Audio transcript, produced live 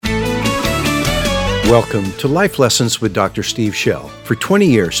Welcome to Life Lessons with Dr. Steve Shell. For 20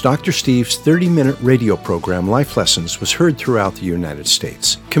 years, Dr. Steve's 30-minute radio program, Life Lessons, was heard throughout the United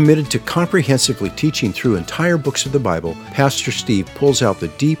States. Committed to comprehensively teaching through entire books of the Bible, Pastor Steve pulls out the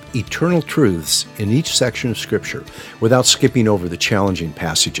deep, eternal truths in each section of Scripture without skipping over the challenging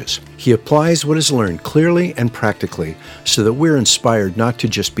passages. He applies what is learned clearly and practically so that we're inspired not to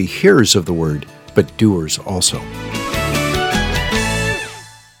just be hearers of the Word, but doers also.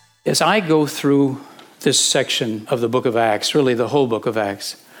 As I go through this section of the book of Acts, really the whole book of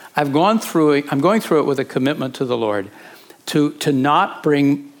Acts, I'm going through it with a commitment to the Lord to not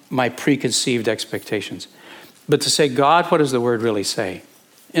bring my preconceived expectations, but to say, God, what does the word really say?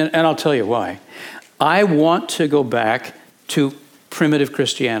 And I'll tell you why. I want to go back to primitive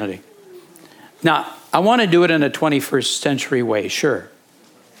Christianity. Now, I want to do it in a 21st century way, sure,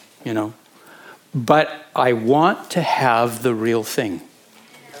 but I want to have the real thing.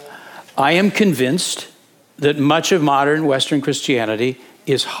 I am convinced that much of modern Western Christianity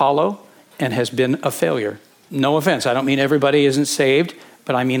is hollow and has been a failure. No offense, I don't mean everybody isn't saved,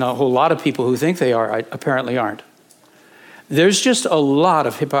 but I mean a whole lot of people who think they are apparently aren't. There's just a lot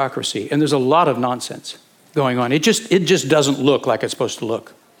of hypocrisy and there's a lot of nonsense going on. It just doesn't look like it's supposed to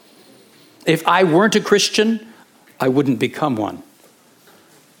look. If I weren't a Christian, I wouldn't become one.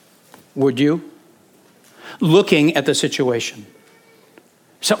 Would you? Looking at the situation,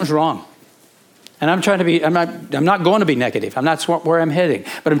 something's wrong. And I'm not going to be negative. I'm not where I'm heading.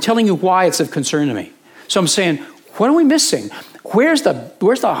 But I'm telling you why it's of concern to me. So I'm saying, what are we missing? Where's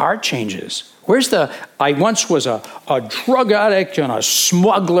the heart changes? I once was a drug addict and a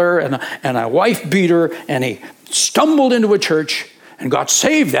smuggler and a wife beater, and he stumbled into a church and got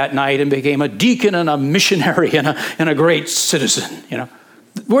saved that night and became a deacon and a missionary and a great citizen.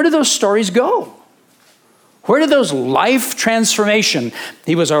 Where do those stories go? Where did those life transformation?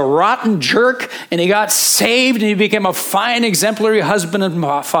 He was a rotten jerk and he got saved and he became a fine exemplary husband and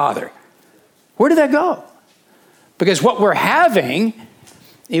father. Where did that go? Because what we're having,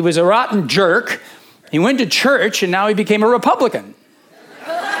 he was a rotten jerk, he went to church and now he became a Republican.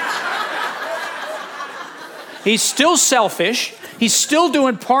 He's still selfish, he's still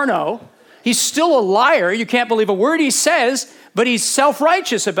doing porno, he's still a liar, you can't believe a word he says, but he's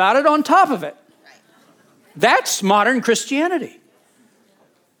self-righteous about it on top of it. That's modern Christianity,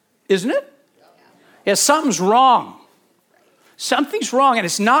 isn't it? Yeah, something's wrong. Something's wrong, and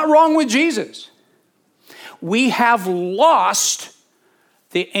it's not wrong with Jesus. We have lost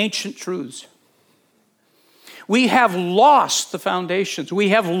the ancient truths. We have lost the foundations. We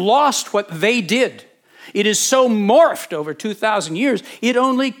have lost what they did. It is so morphed over 2,000 years, it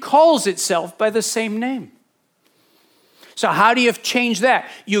only calls itself by the same name. So how do you change that?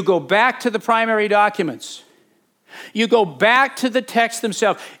 You go back to the primary documents. You go back to the text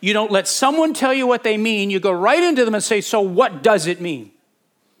themselves. You don't let someone tell you what they mean. You go right into them and say, so what does it mean?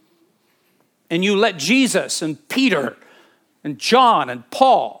 And you let Jesus and Peter and John and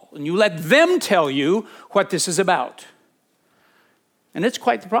Paul, and you let them tell you what this is about. And it's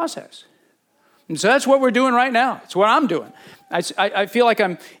quite the process. And so that's what we're doing right now. It's what I'm doing. I feel like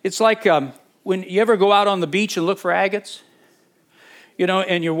it's like when you ever go out on the beach and look for agates,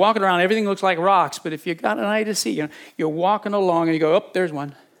 and you're walking around, everything looks like rocks, but if you got an eye to see, you're walking along and you go, oh, there's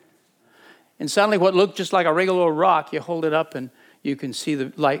one. And suddenly what looked just like a regular rock, you hold it up and you can see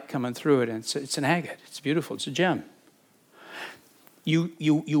the light coming through it, and it's an agate. It's beautiful. It's a gem.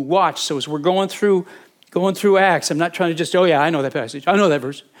 You watch. So as we're going through Acts, I'm not trying to just, oh yeah, I know that passage. I know that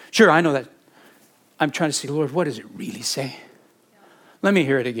verse. Sure, I know that. I'm trying to say, Lord, what does it really say? Let me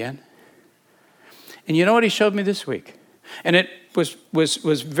hear it again. And you know what he showed me this week? And it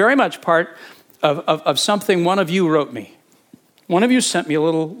was very much part of something one of you wrote me. One of you sent me a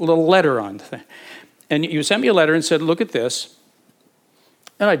little letter on the thing. And you sent me a letter and said, look at this.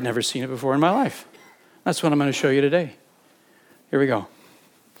 And I'd never seen it before in my life. That's what I'm going to show you today. Here we go.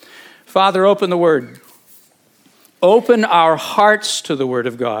 Father, open the Word. Open our hearts to the Word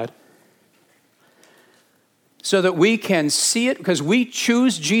of God so that we can see it, because we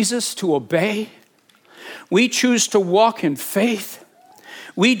choose, Jesus, to obey. We choose to walk in faith.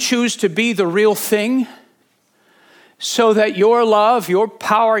 We choose to be the real thing so that your love, your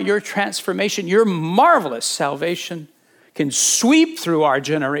power, your transformation, your marvelous salvation can sweep through our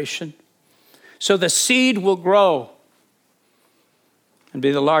generation so the seed will grow and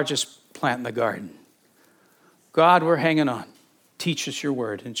be the largest plant in the garden. God, we're hanging on. Teach us your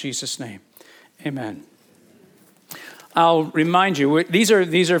word in Jesus' name. Amen. I'll remind you, these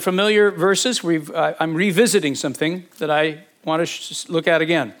are familiar verses. I'm revisiting something that I want to look at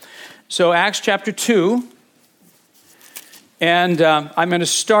again. So Acts chapter 2, And I'm going to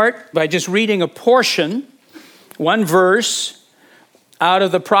start by just reading a portion, one verse out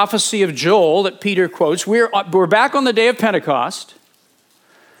of the prophecy of Joel that Peter quotes. We're back on the day of Pentecost.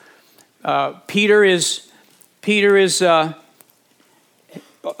 Peter is the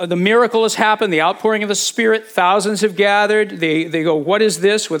miracle has happened, the outpouring of the Spirit. Thousands have gathered. They go, what is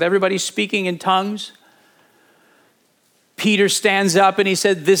this? With everybody speaking in tongues. Peter stands up and he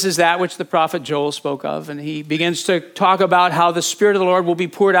said, this is that which the prophet Joel spoke of. And he begins to talk about how the Spirit of the Lord will be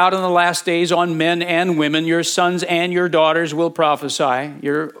poured out in the last days on men and women. Your sons and your daughters will prophesy.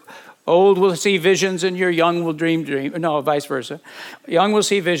 Your old will see visions and your young will dream dreams. No, vice versa. Young will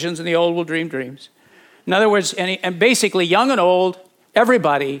see visions and the old will dream dreams. In other words, and basically young and old,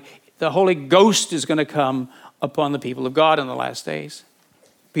 everybody, the Holy Ghost is going to come upon the people of God in the last days.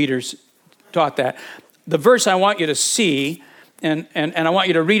 Peter's taught that. The verse I want you to see, and I want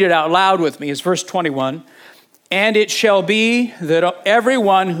you to read it out loud with me, is verse 21. And it shall be that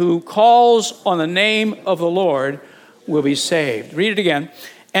everyone who calls on the name of the Lord will be saved. Read it again.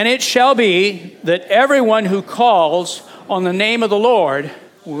 And it shall be that everyone who calls on the name of the Lord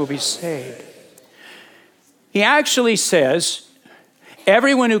will be saved. He actually says,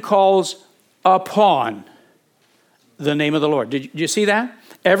 everyone who calls upon the name of the Lord. Did you see that?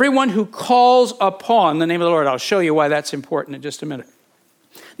 Everyone who calls upon the name of the Lord. I'll show you why that's important in just a minute.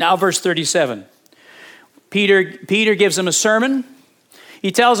 Now, verse 37. Peter gives them a sermon.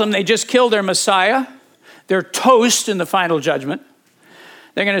 He tells them they just killed their Messiah. They're toast in the final judgment.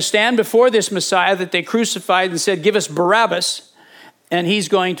 They're going to stand before this Messiah that they crucified and said, give us Barabbas. And he's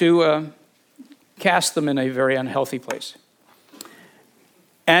going to cast them in a very unhealthy place.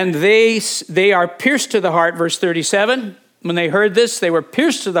 And they are pierced to the heart, verse 37. When they heard this, they were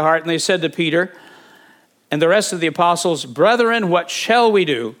pierced to the heart, and they said to Peter and the rest of the apostles, brethren, what shall we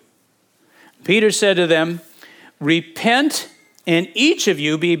do? Peter said to them, repent, and each of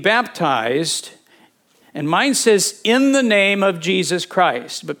you be baptized. And mine says, in the name of Jesus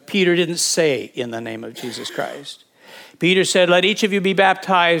Christ. But Peter didn't say, in the name of Jesus Christ. Peter said, let each of you be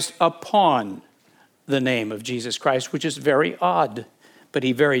baptized upon the name of Jesus Christ, which is very odd. But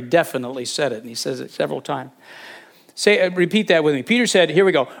he very definitely said it, and he says it several times. Repeat that with me. Peter said, here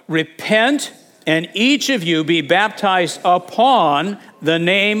we go. Repent, and each of you be baptized upon the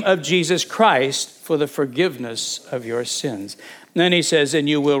name of Jesus Christ for the forgiveness of your sins. And then he says, and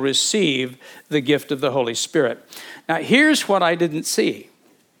you will receive the gift of the Holy Spirit. Now, here's what I didn't see.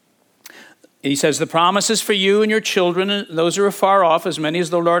 He says, the promise is for you and your children, and those who are far off, as many as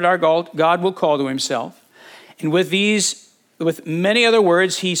the Lord our God will call to himself. And with many other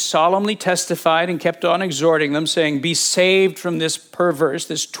words, he solemnly testified and kept on exhorting them, saying, be saved from this perverse,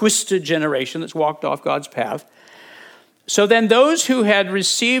 this twisted generation that's walked off God's path. So then those who had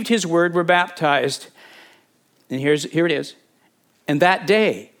received his word were baptized. And here it is. And that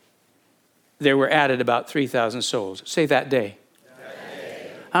day, there were added about 3,000 souls. Say that day. That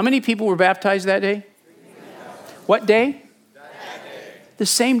day. How many people were baptized that day? 3,000. What day? That day. The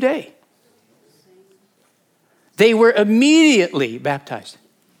same day. They were immediately baptized.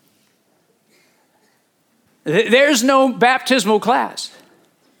 There's no baptismal class.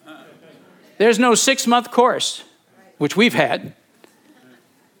 There's no 6-month course, which we've had.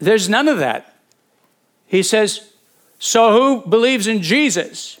 There's none of that. He says, so who believes in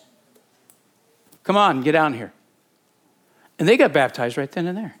Jesus? Come on, get down here. And they got baptized right then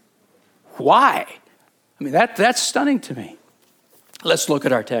and there. Why? I mean, that's stunning to me. Let's look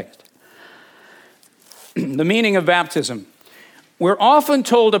at our text. The meaning of baptism. We're often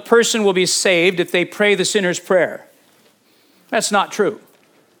told a person will be saved if they pray the sinner's prayer. That's not true.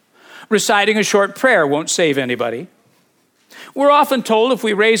 Reciting a short prayer won't save anybody. We're often told if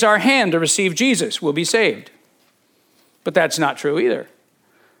we raise our hand to receive Jesus, we'll be saved. But that's not true either.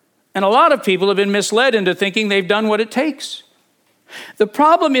 And a lot of people have been misled into thinking they've done what it takes. The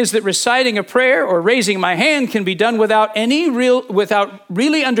problem is that reciting a prayer or raising my hand can be done without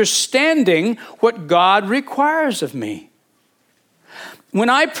really understanding what God requires of me. When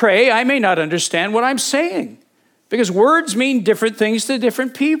I pray, I may not understand what I'm saying because words mean different things to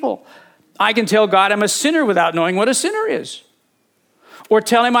different people. I can tell God I'm a sinner without knowing what a sinner is, or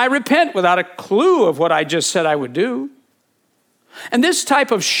tell him I repent without a clue of what I just said I would do. And this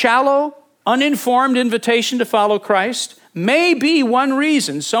type of shallow, uninformed invitation to follow Christ may be one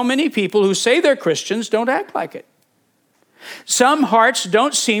reason so many people who say they're Christians don't act like it. Some hearts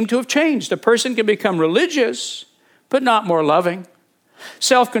don't seem to have changed. A person can become religious, but not more loving,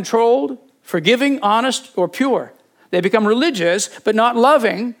 self-controlled, forgiving, honest, or pure. They become religious, but not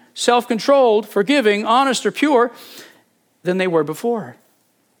loving, self-controlled, forgiving, honest, or pure than they were before.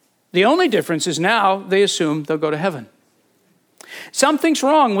 The only difference is now they assume they'll go to heaven. Something's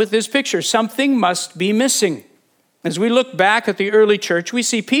wrong with this picture. Something must be missing. As we look back at the early church, we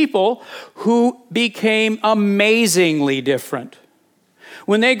see people who became amazingly different.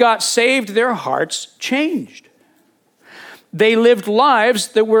 When they got saved, their hearts changed. They lived lives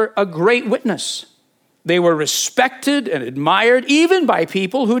that were a great witness. They were respected and admired even by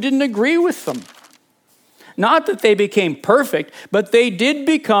people who didn't agree with them. Not that they became perfect, but they did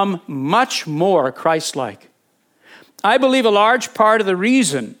become much more Christ-like. I believe a large part of the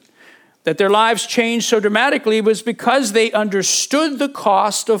reason that their lives changed so dramatically was because they understood the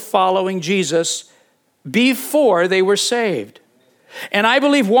cost of following Jesus before they were saved. And I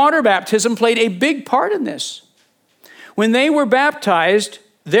believe water baptism played a big part in this. When they were baptized,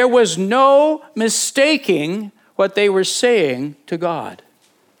 there was no mistaking what they were saying to God.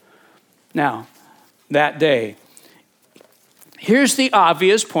 Now, that day, here's the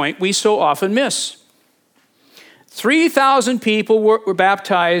obvious point we so often miss. 3,000 people were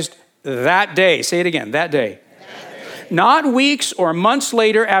baptized that day. Say it again, that day. Not weeks or months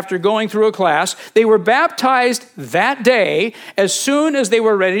later after going through a class. They were baptized that day as soon as they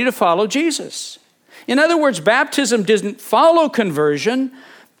were ready to follow Jesus. In other words, baptism didn't follow conversion.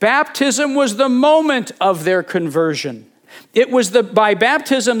 Baptism was the moment of their conversion. It was by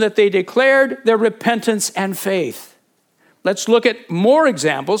baptism that they declared their repentance and faith. Let's look at more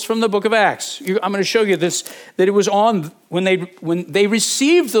examples from the book of Acts. I'm going to show you this, that it was on when they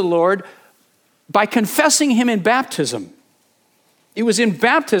received the Lord by confessing him in baptism. It was in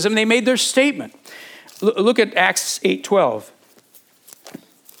baptism they made their statement. Look at Acts 8:12.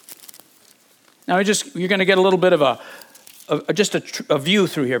 Now you're going to get a little bit of a view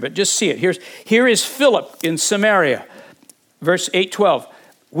through here, but just see it. Here is Philip in Samaria, verse 8:12.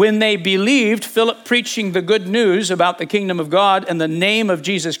 When they believed Philip preaching the good news about the kingdom of God and the name of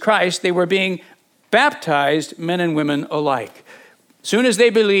Jesus Christ, they were being baptized, men and women alike. As soon as they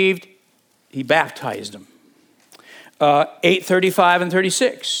believed, he baptized them. 8:35 and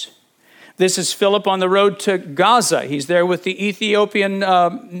 36. This is Philip on the road to Gaza. He's there with the Ethiopian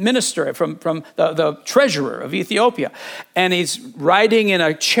minister from the treasurer of Ethiopia. And he's riding in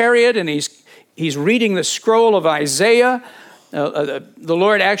a chariot and he's reading the scroll of Isaiah. The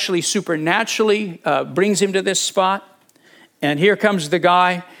Lord actually supernaturally brings him to this spot. And here comes the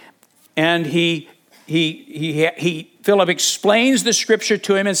guy. And Philip explains the scripture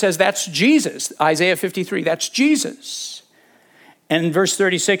to him and says, that's Jesus. Isaiah 53, that's Jesus. And in verse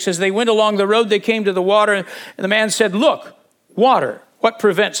 36, as they went along the road, they came to the water, and the man said, look, water, what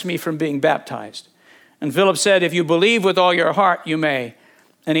prevents me from being baptized? And Philip said, if you believe with all your heart, you may.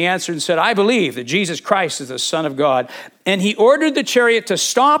 And he answered and said, I believe that Jesus Christ is the Son of God. And he ordered the chariot to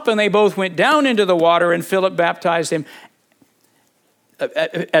stop, and they both went down into the water, and Philip baptized him,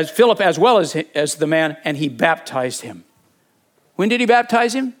 as Philip as well as the man, and he baptized him. When did he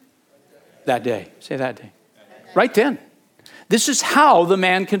baptize him? That day. Say that day. Right then. This is how the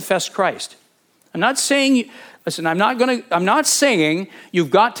man confessed Christ. I'm not saying, listen, I'm not saying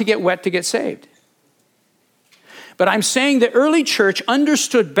you've got to get wet to get saved. But I'm saying the early church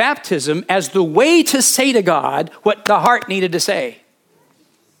understood baptism as the way to say to God what the heart needed to say.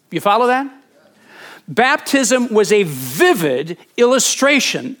 You follow that? Baptism was a vivid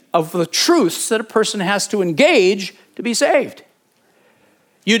illustration of the truths that a person has to engage to be saved.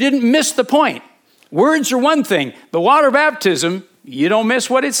 You didn't miss the point. Words are one thing. The water baptism, you don't miss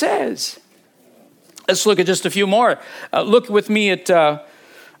what it says. Let's look at just a few more. Look with me at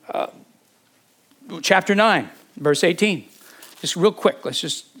chapter 9, verse 18. Just real quick.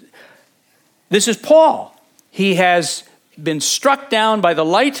 This is Paul. He has been struck down by the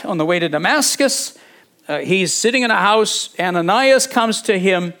light on the way to Damascus. He's sitting in a house. Ananias comes to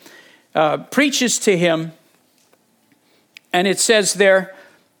him, preaches to him. And it says there,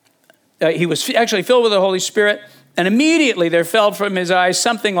 he was actually filled with the Holy Spirit, and immediately there fell from his eyes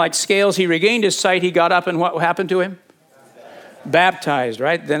something like scales. He regained his sight. He got up, and what happened to him? Baptized,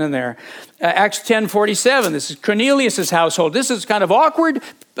 right then and there. Acts 10:47, this is Cornelius' household. This is kind of awkward.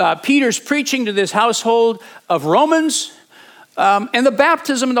 Peter's preaching to this household of Romans, and the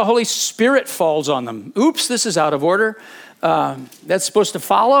baptism of the Holy Spirit falls on them. Oops, this is out of order. That's supposed to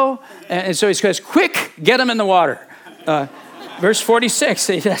follow. And so he says, quick, get them in the water. Verse 46,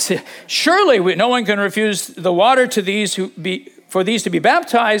 surely no one can refuse the water to these for these to be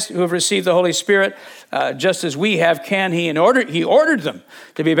baptized who have received the Holy Spirit, just as we have can he. He ordered them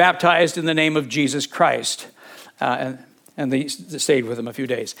to be baptized in the name of Jesus Christ. And they stayed with him a few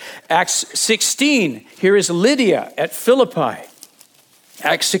days. Acts 16, here is Lydia at Philippi.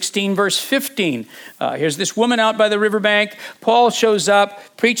 Acts 16, verse 15. Here's this woman out by the riverbank. Paul shows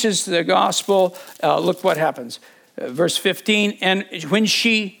up, preaches the gospel. Look what happens. Verse 15, and when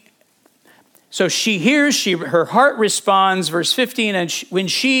she hears, her heart responds. Verse 15, and when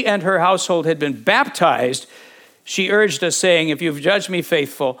she and her household had been baptized, she urged us, saying, if you've judged me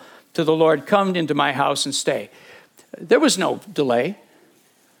faithful to the Lord, come into my house and stay. There was no delay.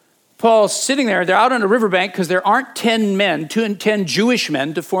 Paul's sitting there. They're out on a riverbank because there aren't 10 Jewish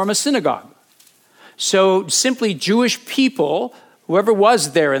men to form a synagogue. So simply Jewish people, whoever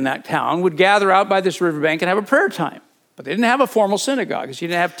was there in that town, would gather out by this riverbank and have a prayer time. But they didn't have a formal synagogue because you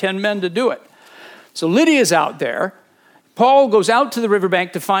didn't have 10 men to do it. So Lydia's out there. Paul goes out to the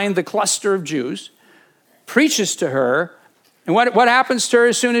riverbank to find the cluster of Jews, preaches to her, and what happens to her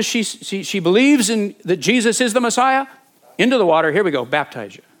as soon as she believes in that Jesus is the Messiah? Into the water, here we go,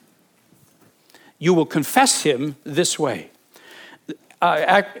 baptize you. You will confess him this way.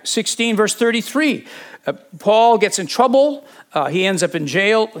 Act 16, verse 33. Paul gets in trouble. He ends up in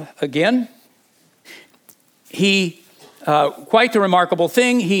jail again. Quite the remarkable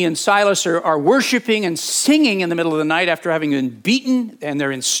thing. He and Silas are worshiping and singing in the middle of the night after having been beaten, and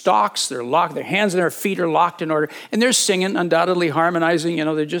they're in stocks. They're locked. Their hands and their feet are locked in order, and they're singing, undoubtedly harmonizing.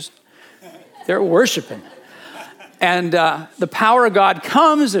 They're worshiping. And the power of God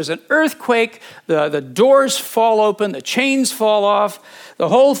comes. There's an earthquake. The doors fall open. The chains fall off. The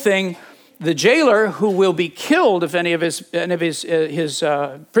whole thing. The jailer, who will be killed if any of his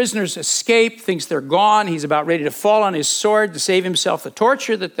prisoners escape, thinks they're gone. He's about ready to fall on his sword to save himself the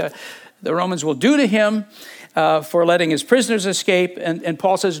torture that the Romans will do to him for letting his prisoners escape. And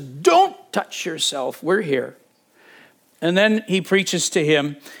Paul says, don't touch yourself. We're here. And then he preaches to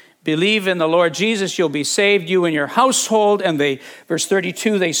him, believe in the Lord Jesus, you'll be saved, you and your household. And verse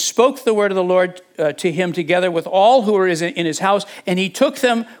 32, they spoke the word of the Lord to him together with all who were in his house. And he took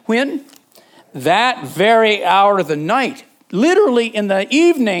them when? That very hour of the night. Literally in the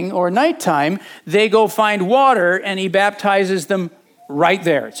evening or nighttime, they go find water and he baptizes them right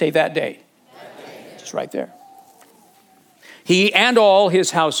there. Say that day. Just right there. He and all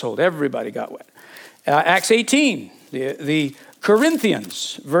his household, everybody got wet. Acts 18, the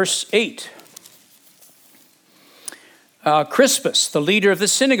Corinthians, verse 8. Crispus, the leader of the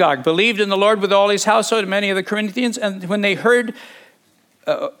synagogue, believed in the Lord with all his household and many of the Corinthians. And when they heard,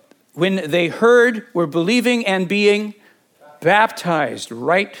 were believing and being baptized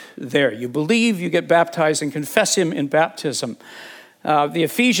right there. You believe, you get baptized and confess him in baptism. The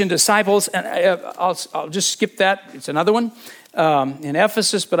Ephesian disciples, and I'll just skip that. It's another one in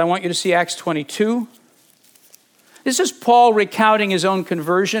Ephesus, but I want you to see Acts 22. This is Paul recounting his own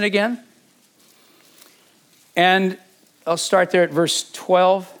conversion again. And I'll start there at verse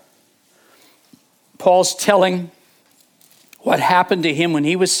 12. Paul's telling what happened to him when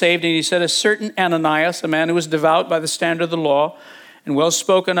he was saved. And he said, a certain Ananias, a man who was devout by the standard of the law and well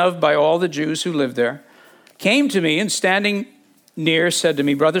spoken of by all the Jews who lived there, came to me and standing near said to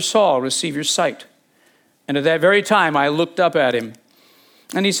me, Brother Saul, receive your sight. And at that very time I looked up at him.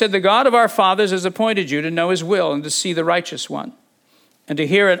 And he said, the God of our fathers has appointed you to know his will and to see the righteous one and to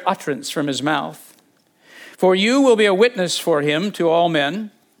hear an utterance from his mouth. For you will be a witness for him to all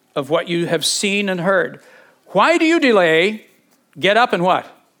men of what you have seen and heard. Why do you delay? Get up and what?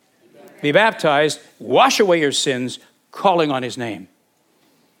 Be baptized, wash away your sins, calling on his name.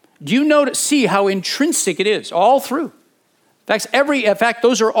 Do you see how intrinsic it is all through? In fact,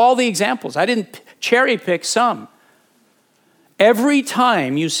 those are all the examples. I didn't cherry pick some. Every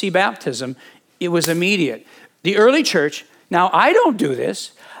time you see baptism, it was immediate. The early church, now I don't do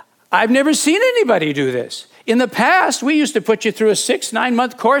this. I've never seen anybody do this. In the past, we used to put you through a 6-9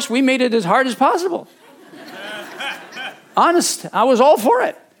 month course. We made it as hard as possible. Honest, I was all for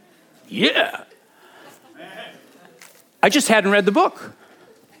it. Yeah. I just hadn't read the book.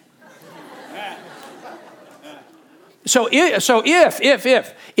 So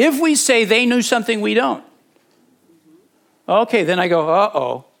if we say they knew something we don't, okay, then I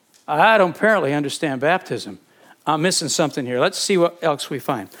go, I don't apparently understand baptism. I'm missing something here. Let's see what else we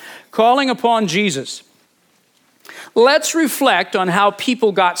find. Calling upon Jesus. Let's reflect on how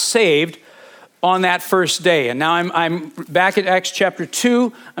people got saved on that first day. And now I'm back at Acts chapter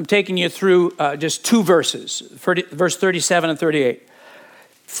 2. I'm taking you through just 2 verses, verse 37 and 38.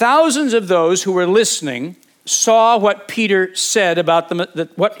 Thousands of those who were listening saw what Peter said about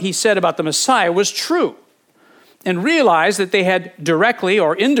what he said about the Messiah was true, and realized that they had directly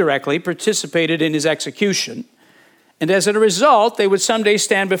or indirectly participated in his execution. And as a result, they would someday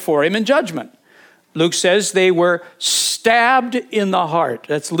stand before him in judgment. Luke says they were stabbed in the heart.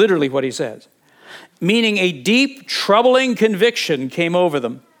 That's literally what he says. Meaning a deep, troubling conviction came over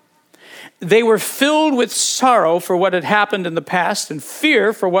them. They were filled with sorrow for what had happened in the past and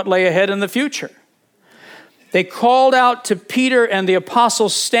fear for what lay ahead in the future. They called out to Peter and the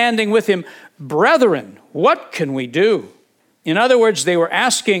apostles standing with him, "Brethren, what can we do?" In other words, they were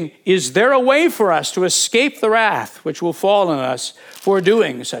asking, is there a way for us to escape the wrath which will fall on us for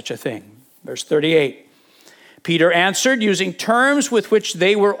doing such a thing? Verse 38. Peter answered using terms with which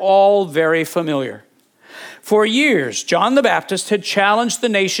they were all very familiar. For years, John the Baptist had challenged the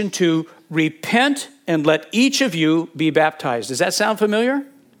nation to repent and let each of you be baptized. Does that sound familiar?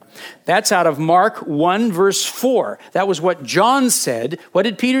 That's out of Mark 1, verse 4. That was what John said. What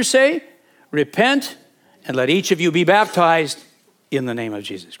did Peter say? Repent and let each of you be baptized in the name of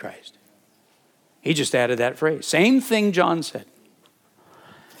Jesus Christ. He just added that phrase. Same thing John said.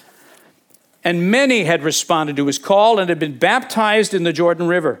 And many had responded to his call and had been baptized in the Jordan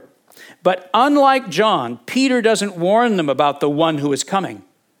River. But unlike John, Peter doesn't warn them about the one who is coming.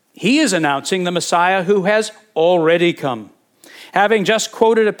 He is announcing the Messiah who has already come. Having just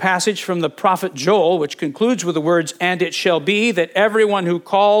quoted a passage from the prophet Joel, which concludes with the words, "And it shall be that everyone who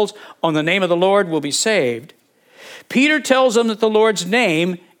calls on the name of the Lord will be saved," Peter tells them that the Lord's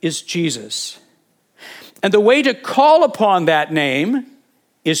name is Jesus. And the way to call upon that name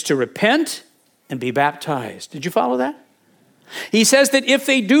is to repent and be baptized. Did you follow that? He says that if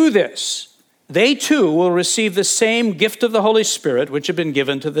they do this, they too will receive the same gift of the Holy Spirit which had been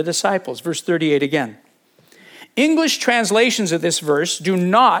given to the disciples. Verse 38 again. English translations of this verse do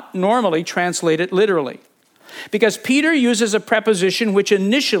not normally translate it literally, because Peter uses a preposition which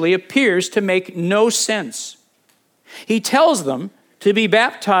initially appears to make no sense. He tells them to be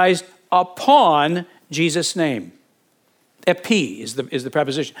baptized upon Jesus' name. Epi is the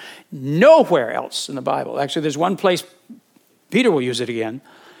preposition. Nowhere else in the Bible. Actually, there's one place Peter will use it again,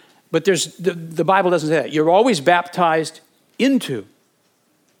 but the Bible doesn't say that. You're always baptized into.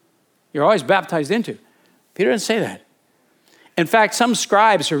 You're always baptized into. Peter doesn't say that. In fact, some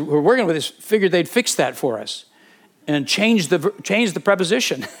scribes who are working with this figured they'd fix that for us and change the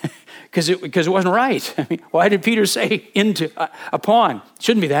preposition because it wasn't right. I mean, why did Peter say into, upon? It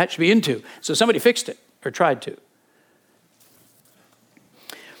shouldn't be that. It should be into. So somebody fixed it or tried to.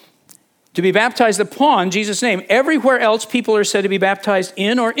 To be baptized upon Jesus' name. Everywhere else, people are said to be baptized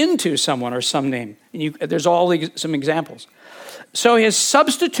in or into someone or some name. And there's some examples. So his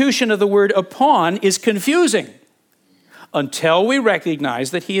substitution of the word upon is confusing until we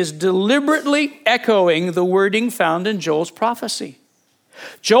recognize that he is deliberately echoing the wording found in Joel's prophecy.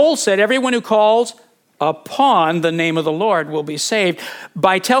 Joel said, everyone who calls upon the name of the Lord will be saved.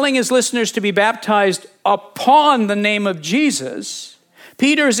 By telling his listeners to be baptized upon the name of Jesus,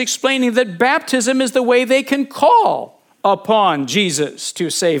 Peter is explaining that baptism is the way they can call upon Jesus to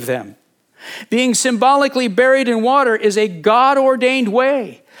save them. Being symbolically buried in water is a God-ordained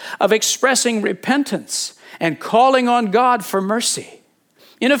way of expressing repentance and calling on God for mercy.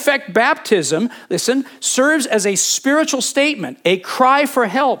 In effect, baptism, listen, serves as a spiritual statement, a cry for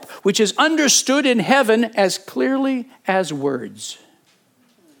help, which is understood in heaven as clearly as words.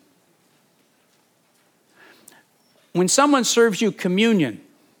 When someone serves you communion,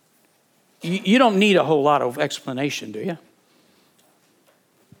 you don't need a whole lot of explanation, do you?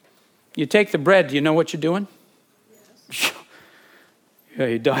 You take the bread, do you know what you're doing? Yes. Yeah,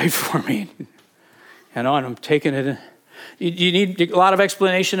 you died for me. And I'm taking it. You need a lot of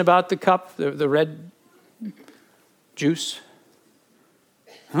explanation about the cup, the red juice.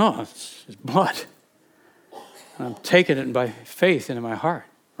 Oh, it's blood. And I'm taking it by faith into my heart,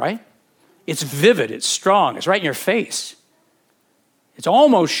 right? It's vivid, it's strong, it's right in your face. It's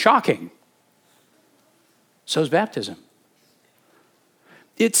almost shocking. So is baptism.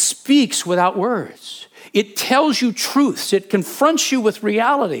 It speaks without words. It tells you truths. It confronts you with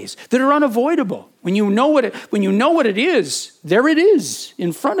realities that are unavoidable. When you know what it is, there it is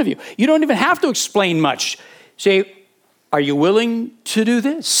in front of you. You don't even have to explain much. Say, are you willing to do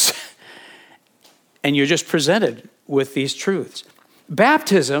this? And you're just presented with these truths.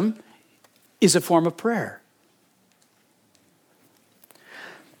 Baptism is a form of prayer.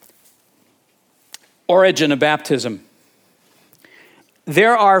 Origin of baptism.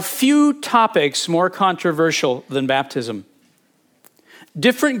 There are few topics more controversial than baptism.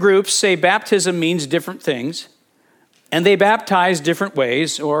 Different groups say baptism means different things, and they baptize different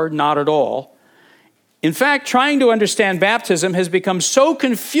ways or not at all. In fact, trying to understand baptism has become so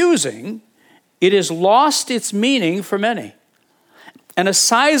confusing, it has lost its meaning for many. And a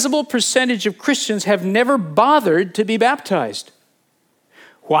sizable percentage of Christians have never bothered to be baptized.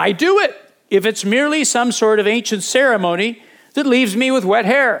 Why do it if it's merely some sort of ancient ceremony that leaves me with wet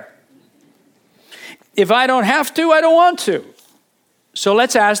hair? If I don't have to, I don't want to. So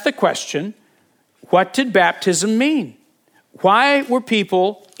let's ask the question, what did baptism mean? Why were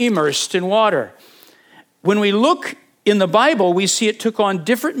people immersed in water? When we look in the Bible, we see it took on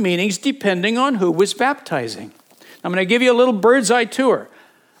different meanings depending on who was baptizing. I'm going to give you a little bird's eye tour.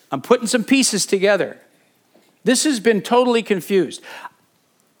 I'm putting some pieces together. This has been totally confused.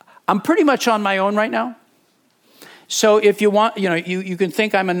 I'm pretty much on my own right now. So if you want, you can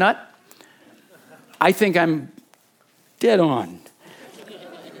think I'm a nut. I think I'm dead on.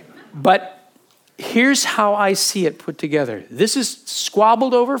 But here's how I see it put together. This is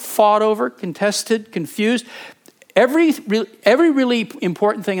squabbled over, fought over, contested, confused. Every really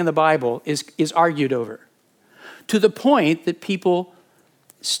important thing in the Bible is argued over, to the point that people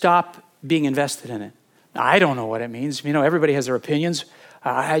stop being invested in it. I don't know what it means. Everybody has their opinions.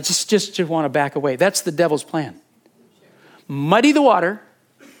 I just want to back away. That's the devil's plan. Muddy the water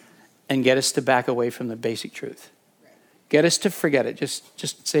and get us to back away from the basic truth. Get us to forget it.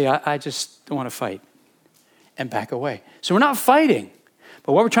 Just say, I just don't want to fight, and back away. So we're not fighting.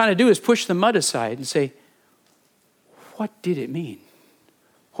 But what we're trying to do is push the mud aside and say, what did it mean?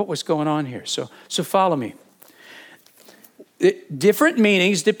 What was going on here? So follow me. Different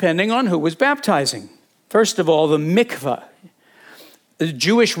meanings depending on who was baptizing. First of all, the mikvah, the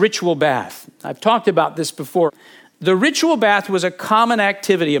Jewish ritual bath. I've talked about this before. The ritual bath was a common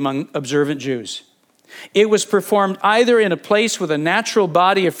activity among observant Jews. It was performed either in a place with a natural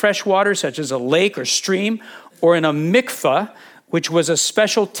body of fresh water, such as a lake or stream, or in a mikvah, which was a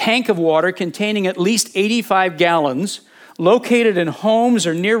special tank of water containing at least 85 gallons, located in homes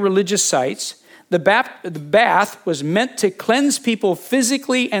or near religious sites. The bath was meant to cleanse people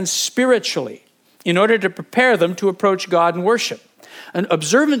physically and spiritually in order to prepare them to approach God in worship. An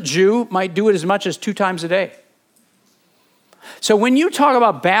observant Jew might do it as much as 2 times a day. So when you talk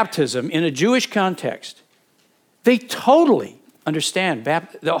about baptism in a Jewish context, they totally understand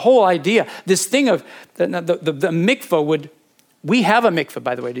the whole idea. This thing of the mikvah we have a mikvah,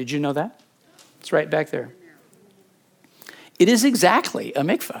 by the way. Did you know that? It's right back there. It is exactly a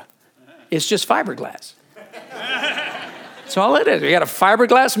mikvah. It's just fiberglass. That's all it is. We got a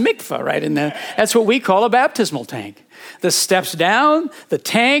fiberglass mikvah right in there. That's what we call a baptismal tank. The steps down, the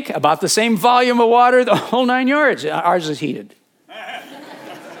tank, about the same volume of water, the whole 9 yards. Ours is heated.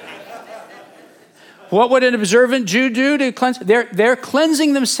 What would an observant Jew do to cleanse? They're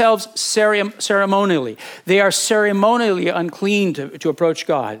cleansing themselves ceremonially. They are ceremonially unclean to approach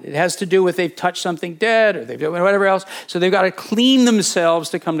God. It has to do with they've touched something dead or they've done whatever else. So they've got to clean themselves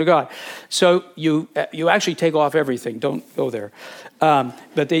to come to God. So you actually take off everything. Don't go there.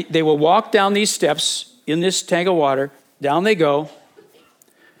 But they will walk down these steps in this tank of water. Down they go.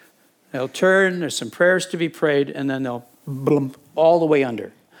 They'll turn. There's some prayers to be prayed, and then they'll blump all the way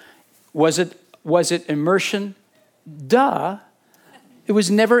under. Was it immersion? Duh. It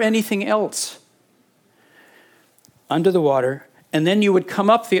was never anything else. Under the water. And then you would come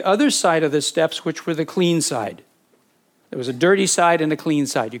up the other side of the steps, which were the clean side. There was a dirty side and a clean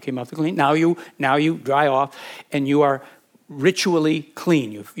side. You came up the clean. Now you dry off, and you are ritually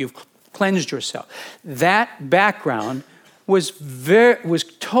clean. You've cleansed yourself. That background was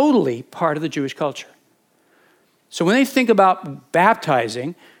totally part of the Jewish culture. So when they think about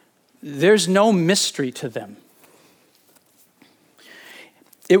baptizing, there's no mystery to them.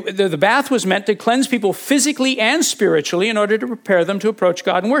 The bath was meant to cleanse people physically and spiritually in order to prepare them to approach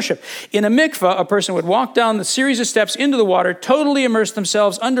God in worship. In a mikvah, a person would walk down the series of steps into the water, totally immerse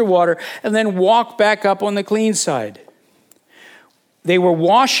themselves underwater, and then walk back up on the clean side. They were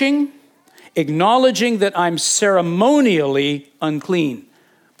washing, acknowledging that I'm ceremonially unclean.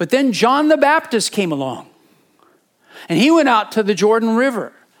 But then John the Baptist came along, and he went out to the Jordan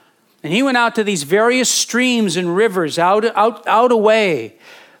River. And he went out to these various streams and rivers out away.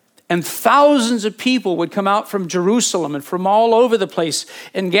 And thousands of people would come out from Jerusalem and from all over the place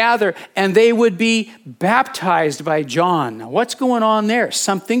and gather, and they would be baptized by John. Now, what's going on there?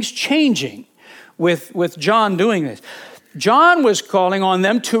 Something's changing with John doing this. John was calling on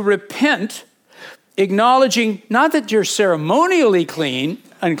them to repent, acknowledging not that you're ceremonially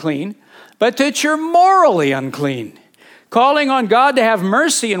unclean, but that you're morally unclean. Calling on God to have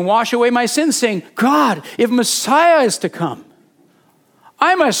mercy and wash away my sins, saying, God, if Messiah is to come,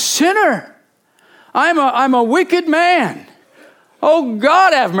 I'm a sinner. I'm a wicked man. Oh,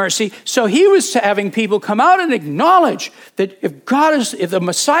 God, have mercy. So he was having people come out and acknowledge that if the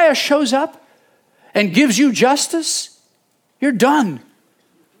Messiah shows up and gives you justice, you're done.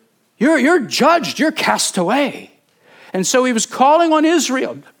 You're judged. You're cast away. And so he was calling on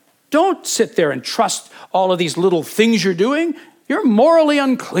Israel. Don't sit there and trust all of these little things you're doing. You're morally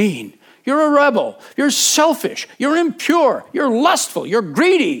unclean. You're a rebel. You're selfish. You're impure. You're lustful. You're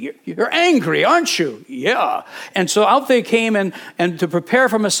greedy. You're angry, aren't you? Yeah. And so out they came and to prepare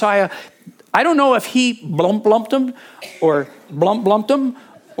for Messiah. I don't know if he blumped them or blumped them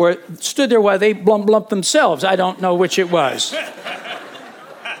or stood there while they blumped themselves. I don't know which it was.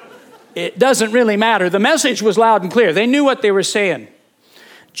 It doesn't really matter. The message was loud and clear. They knew what they were saying.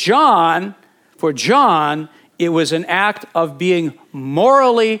 For John, it was an act of being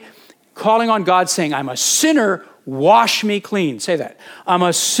morally calling on God, saying, I'm a sinner, wash me clean. Say that. I'm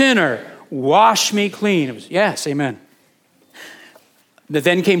a sinner, wash me clean. It was, yes, amen. But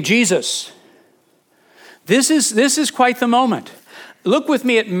then came Jesus. This is quite the moment. Look with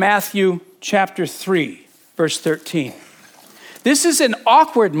me at Matthew chapter 3, verse 13. This is an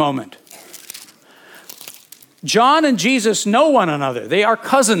awkward moment. John and Jesus know one another. They are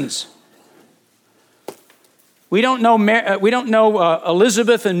cousins. We don't know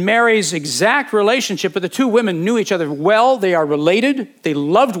Elizabeth and Mary's exact relationship, but the two women knew each other well. They are related. They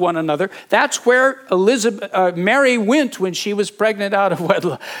loved one another. That's where Mary went when she was pregnant out of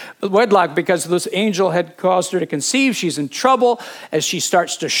wedlock, because this angel had caused her to conceive. She's in trouble. As she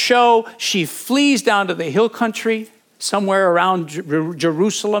starts to show, she flees down to the hill country, somewhere around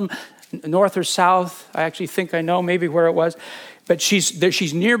Jerusalem, north or south. I actually think I know maybe where it was. But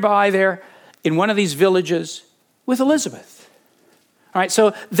she's nearby there in one of these villages with Elizabeth. All right,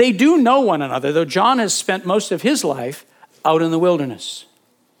 so they do know one another, though John has spent most of his life out in the wilderness.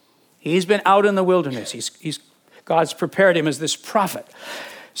 He's been out in the wilderness. God's prepared him as this prophet.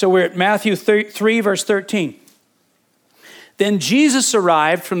 So we're at Matthew 3, verse 13. Then Jesus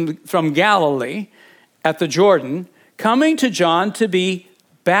arrived from Galilee at the Jordan, coming to John to be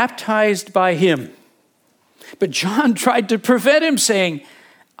baptized by him. But John tried to prevent him, saying,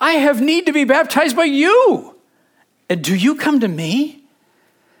 I have need to be baptized by you. And do you come to me?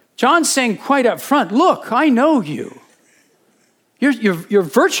 John's saying quite up front, look, I know you. You're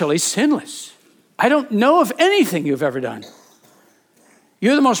virtually sinless. I don't know of anything you've ever done.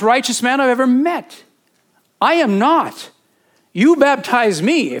 You're the most righteous man I've ever met. I am not. You baptize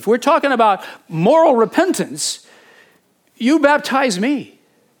me. If we're talking about moral repentance, you baptize me.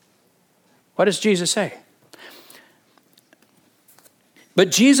 What does Jesus say?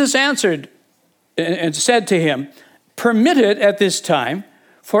 But Jesus answered and said to him, permit it at this time,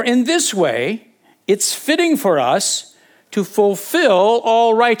 for in this way it's fitting for us to fulfill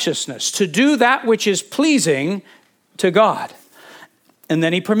all righteousness, to do that which is pleasing to God. And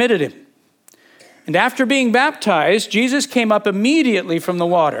then he permitted him. And after being baptized, Jesus came up immediately from the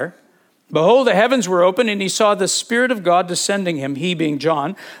water. Behold, the heavens were open, and he saw the Spirit of God descending him, he being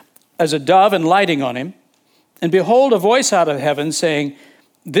John, as a dove and lighting on him. And behold, a voice out of heaven saying,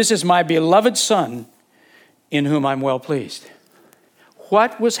 this is my beloved Son, in whom I'm well pleased.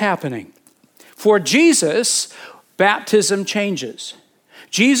 What was happening? For Jesus, baptism changes.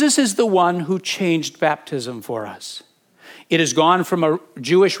 Jesus is the one who changed baptism for us. It has gone from a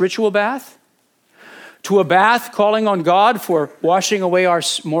Jewish ritual bath to a bath calling on God for washing away our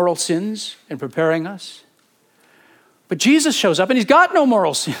moral sins and preparing us. But Jesus shows up and he's got no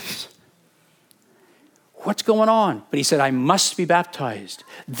moral sins. What's going on? But he said, I must be baptized.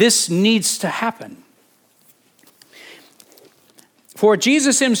 This needs to happen. For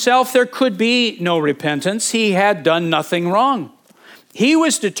Jesus himself, there could be no repentance. He had done nothing wrong. He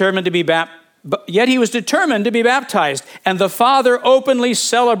was determined to be yet he was determined to be baptized. And the Father openly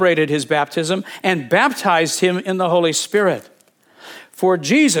celebrated his baptism and baptized him in the Holy Spirit. For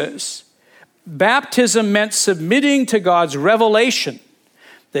Jesus, baptism meant submitting to God's revelation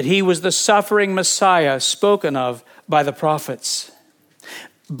that he was the suffering Messiah spoken of by the prophets.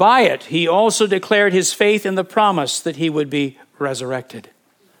 By it, he also declared his faith in the promise that he would be resurrected.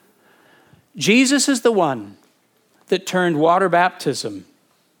 Jesus is the one that turned water baptism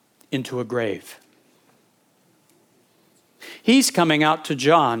into a grave. He's coming out to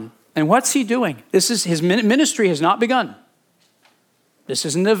John, and what's he doing? His ministry has not begun. This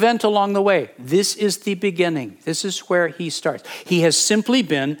is an event along the way. This is the beginning. This is where he starts. He has simply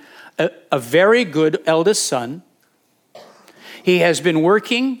been a very good eldest son. He has been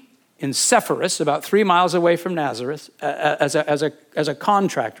working in Sepphoris, about 3 miles away from Nazareth, as a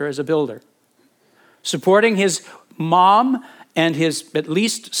contractor, as a builder, supporting his mom and his at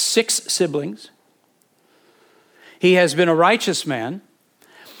least 6 siblings. He has been a righteous man.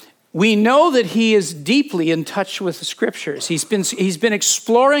 We know that he is deeply in touch with the scriptures. He's been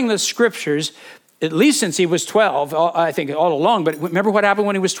exploring the scriptures at least since he was 12, I think all along. But remember what happened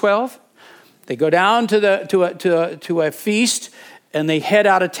when he was 12? They go down to a feast, and they head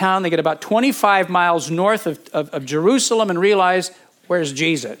out of town. They get about 25 miles north of Jerusalem and realize, where's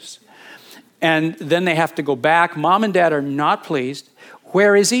Jesus? And then they have to go back. Mom and dad are not pleased.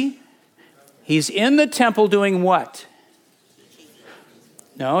 Where is he? He's in the temple doing what?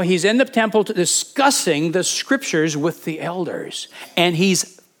 No, he's in the temple discussing the scriptures with the elders, and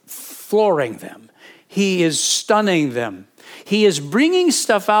he's flooring them. He is stunning them. He is bringing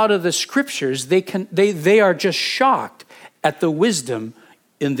stuff out of the scriptures. They are just shocked at the wisdom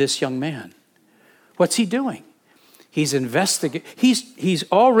in this young man. What's he doing? He's investigating. He's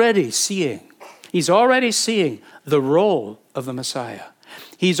already seeing. He's already seeing the role of the Messiah.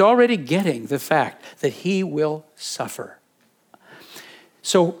 He's already getting the fact that he will suffer.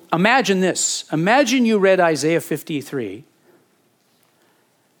 So imagine this. Imagine you read Isaiah 53,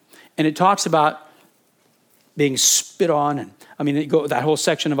 and it talks about being spit on. And that whole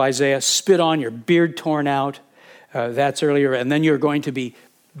section of Isaiah, spit on, your beard torn out. That's earlier. And then you're going to be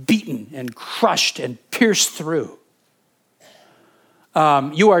beaten and crushed and pierced through.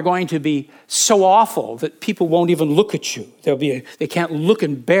 You are going to be so awful that people won't even look at you. They can't look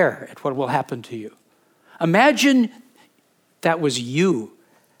and bear at what will happen to you. Imagine that was you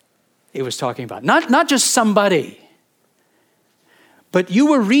it was talking about. Not just somebody. But you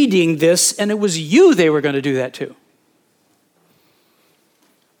were reading this, and it was you they were going to do that to.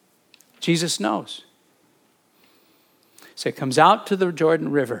 Jesus knows. So he comes out to the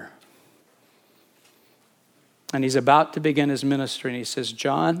Jordan River, and he's about to begin his ministry, and he says,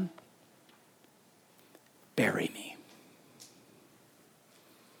 John, bury me.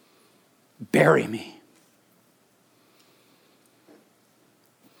 Bury me.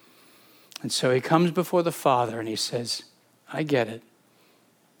 And so he comes before the Father, and he says, I get it.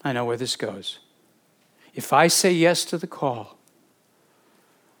 I know where this goes. If I say yes to the call,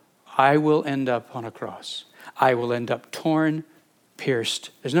 I will end up on a cross. I will end up torn,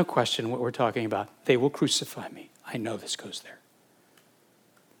 pierced. There's no question what we're talking about. They will crucify me. I know this goes there.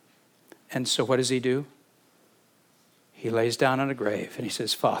 And so what does he do? He lays down on a grave and he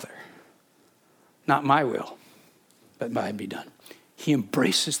says, Father, not my will, but mine be done. He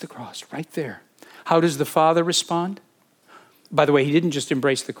embraces the cross right there. How does the Father respond? By the way, he didn't just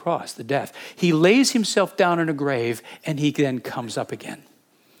embrace the cross, the death. He lays himself down in a grave, and he then comes up again.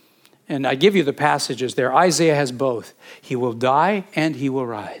 And I give you the passages there. Isaiah has both. He will die and he will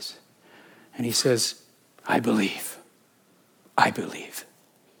rise. And he says, I believe. I believe.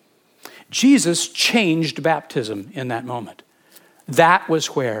 Jesus changed baptism in that moment. That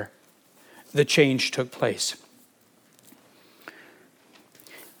was where the change took place.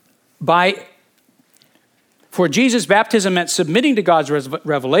 For Jesus, baptism meant submitting to God's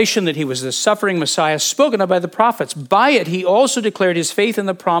revelation that he was the suffering Messiah spoken of by the prophets. By it, he also declared his faith in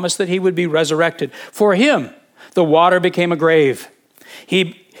the promise that he would be resurrected. For him, the water became a grave.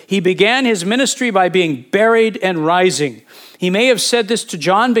 He began his ministry by being buried and rising. He may have said this to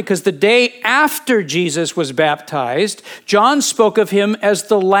John because the day after Jesus was baptized, John spoke of him as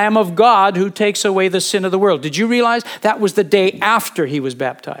the Lamb of God who takes away the sin of the world. Did you realize that was the day after he was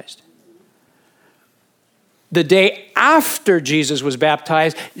baptized? The day after Jesus was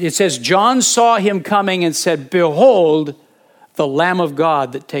baptized, it says, John saw him coming and said, behold, the Lamb of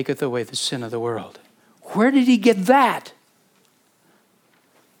God that taketh away the sin of the world. Where did he get that?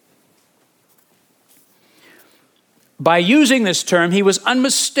 By using this term, he was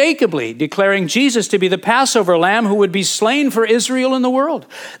unmistakably declaring Jesus to be the Passover lamb who would be slain for Israel and the world.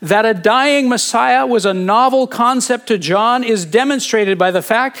 That a dying Messiah was a novel concept to John is demonstrated by the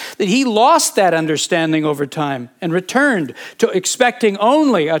fact that he lost that understanding over time and returned to expecting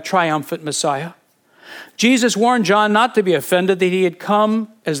only a triumphant Messiah. Jesus warned John not to be offended that he had come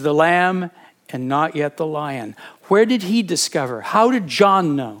as the lamb and not yet the lion. Where did he discover? How did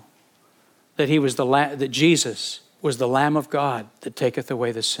John know that he was that Jesus was the Lamb of God that taketh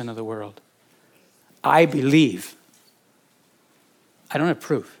away the sin of the world? I believe. I don't have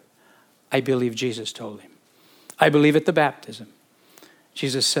proof. I believe Jesus told him. I believe at the baptism.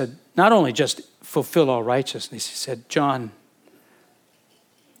 Jesus said, not only just fulfill all righteousness, he said, John,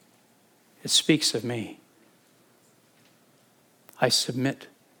 it speaks of me. I submit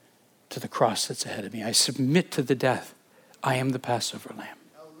to the cross that's ahead of me. I submit to the death. I am the Passover lamb.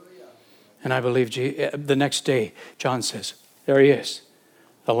 And I believe the next day, John says, there he is,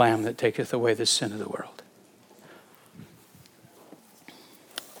 the Lamb that taketh away the sin of the world.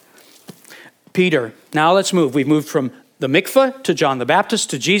 Peter. Now let's move. We've moved from the mikveh to John the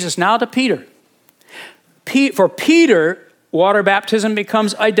Baptist to Jesus, now to Peter. For Peter, water baptism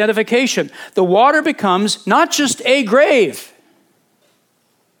becomes identification. The water becomes not just a grave.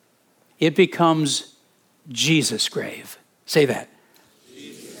 It becomes Jesus' grave. Say that.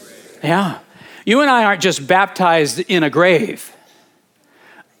 Yeah. You and I aren't just baptized in a grave.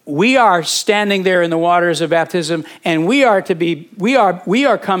 We are standing there in the waters of baptism, and we are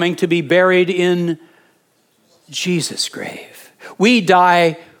coming to be buried in Jesus' grave. We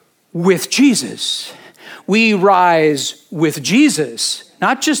die with Jesus. We rise with Jesus,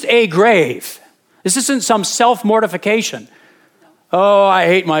 not just a grave. This isn't some self-mortification. Oh, I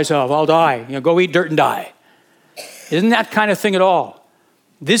hate myself. I'll die. Go eat dirt and die. Isn't that kind of thing at all.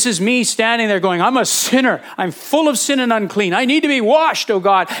 This is me standing there going, I'm a sinner. I'm full of sin and unclean. I need to be washed, oh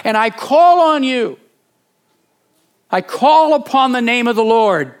God. And I call on you. I call upon the name of the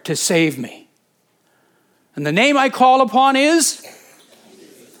Lord to save me. And the name I call upon is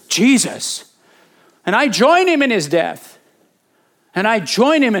Jesus. And I join him in his death. And I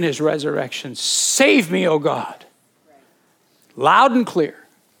join him in his resurrection. Save me, oh God. Loud and clear.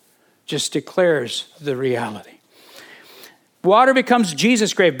 Just declares the reality. Water becomes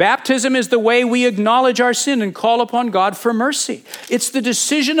Jesus' grave. Baptism is the way we acknowledge our sin and call upon God for mercy. It's the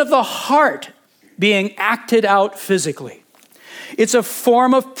decision of the heart being acted out physically. It's a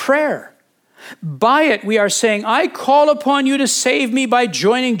form of prayer. By it, we are saying, I call upon you to save me by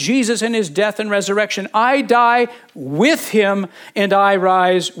joining Jesus in his death and resurrection. I die with him and I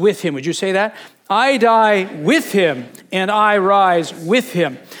rise with him. Would you say that? I die with him and I rise with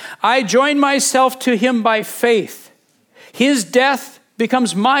him. I join myself to him by faith. His death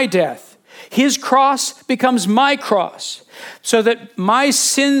becomes my death. His cross becomes my cross, so that my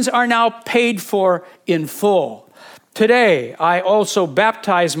sins are now paid for in full. Today, I also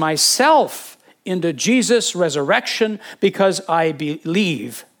baptize myself into Jesus' resurrection because I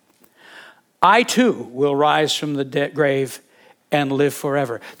believe I too will rise from the grave and live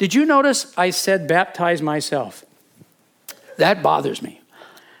forever. Did you notice I said baptize myself? That bothers me.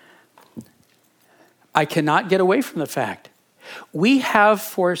 I cannot get away from the fact. We have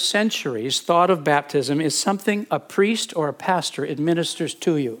for centuries thought of baptism as something a priest or a pastor administers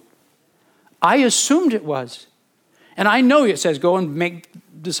to you. I assumed it was. And I know it says go and make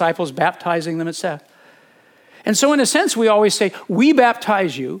disciples, baptizing them, etc. And so in a sense, we always say, we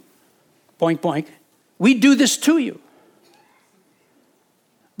baptize you, boink, boink. We do this to you.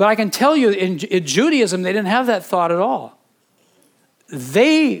 But I can tell you, in Judaism, they didn't have that thought at all.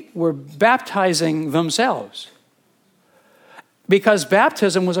 They were baptizing themselves. Because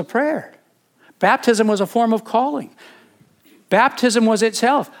baptism was a prayer. Baptism was a form of calling. Baptism was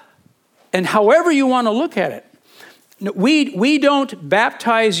itself. And however you want to look at it, we don't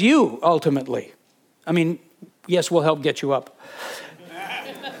baptize you ultimately. I mean, yes, we'll help get you up.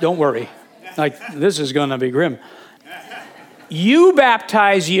 Don't worry. Like, this is going to be grim. You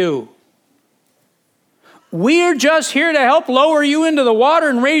baptize you. We're just here to help lower you into the water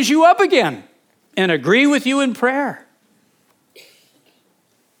and raise you up again and agree with you in prayer.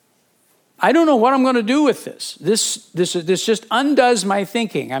 I don't know what I'm going to do with this. This just undoes my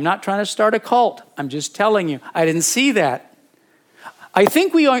thinking. I'm not trying to start a cult. I'm just telling you. I didn't see that. I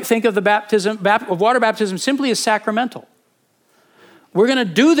think we think of the water baptism simply as sacramental. We're going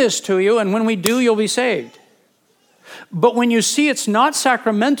to do this to you, and when we do, you'll be saved. But when you see it's not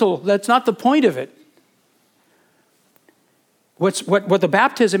sacramental, that's not the point of it. What water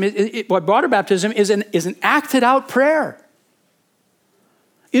baptism is an acted out prayer.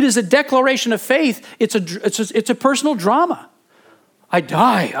 It is a declaration of faith. It's a personal drama. I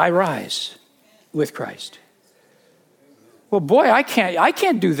die, I rise with Christ. Well, boy, I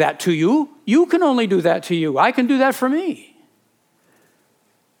can't do that to you. You can only do that to you. I can do that for me.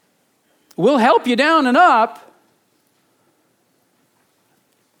 We'll help you down and up.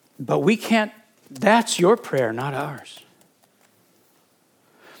 But we can't, that's your prayer, not ours.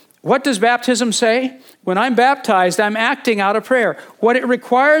 What does baptism say? When I'm baptized, I'm acting out a prayer. What it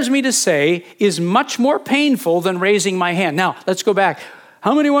requires me to say is much more painful than raising my hand. Now, let's go back.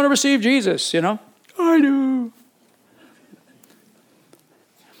 How many want to receive Jesus, I do.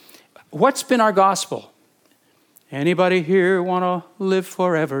 What's been our gospel? Anybody here want to live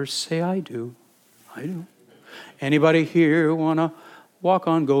forever? Say, I do. I do. Anybody here want to walk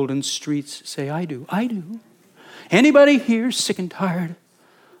on golden streets? Say, I do. I do. Anybody here sick and tired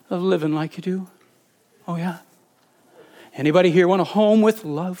of living like you do? Oh, yeah. Anybody here want a home with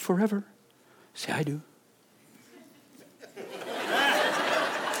love forever? Say, I do.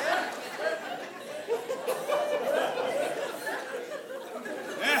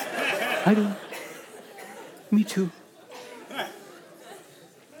 I do. Me too.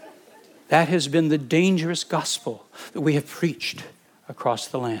 That has been the dangerous gospel that we have preached across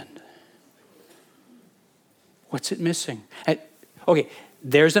the land. What's it missing? Okay,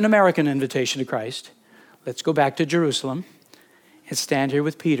 there's an American invitation to Christ. Let's go back to Jerusalem and stand here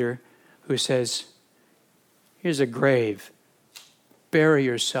with Peter, who says, here's a grave. Bury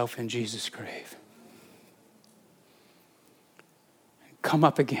yourself in Jesus' grave. Come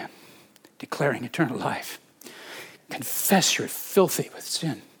up again, declaring eternal life. confess you're filthy with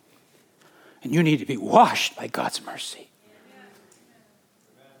sin. And you need to be washed by God's mercy.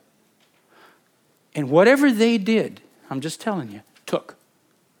 And whatever they did, I'm just telling you, took.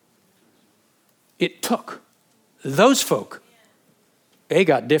 It took. Those folk, they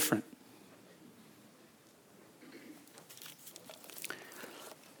got different.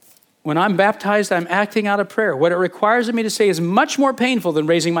 When I'm baptized, I'm acting out a prayer. What it requires of me to say is much more painful than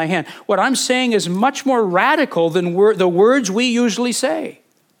raising my hand. What I'm saying is much more radical than the words we usually say.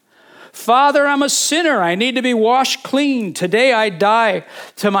 Father, I'm a sinner. I need to be washed clean. Today I die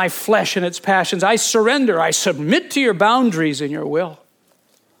to my flesh and its passions. I surrender. I submit to your boundaries and your will.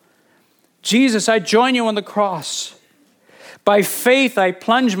 Jesus, I join you on the cross. By faith, I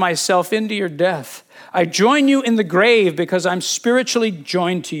plunge myself into your death. I join you in the grave because I'm spiritually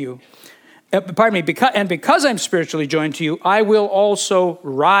joined to you. Because I'm spiritually joined to you, I will also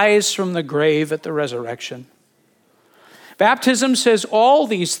rise from the grave at the resurrection. Baptism says all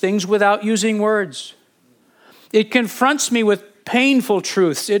these things without using words. It confronts me with painful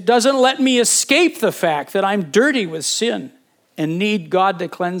truths. It doesn't let me escape the fact that I'm dirty with sin and need God to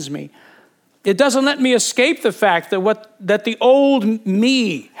cleanse me. It doesn't let me escape the fact that the old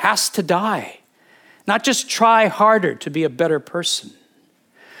me has to die, not just try harder to be a better person.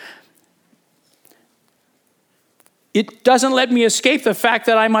 It doesn't let me escape the fact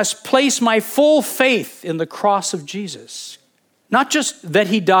that I must place my full faith in the cross of Jesus. Not just that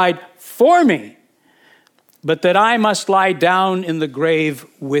he died for me, but that I must lie down in the grave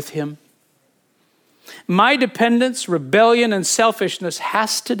with him. My dependence, rebellion, and selfishness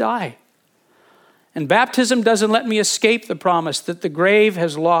has to die. And baptism doesn't let me escape the promise that the grave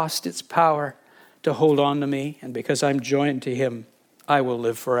has lost its power to hold on to me, and because I'm joined to him, I will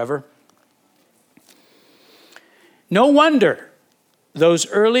live forever. No wonder those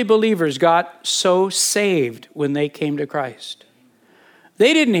early believers got so saved when they came to Christ.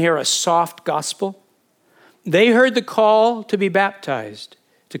 They didn't hear a soft gospel. They heard the call to be baptized,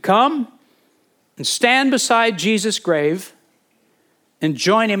 to come and stand beside Jesus' grave and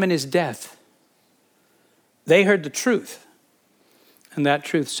join him in his death. They heard the truth, and that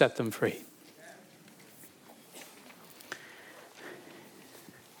truth set them free.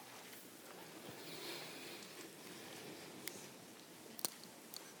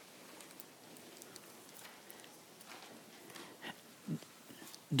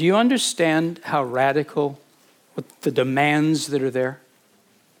 Do you understand how radical, what the demands that are there?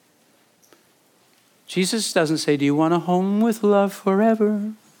 Jesus doesn't say, do you want a home with love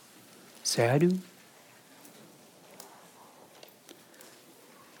forever? Say, I do.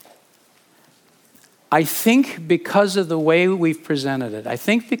 I think because of the way we've presented it, I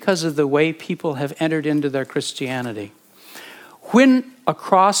think because of the way people have entered into their Christianity, when a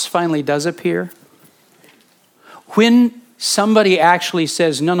cross finally does appear, when somebody actually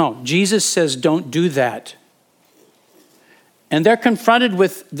says, no, Jesus says don't do that, and they're confronted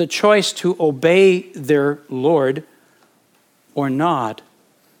with the choice to obey their Lord or not,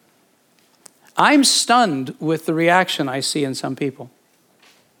 I'm stunned with the reaction I see in some people.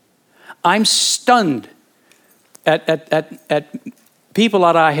 I'm stunned at people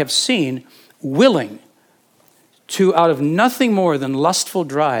that I have seen willing to, out of nothing more than lustful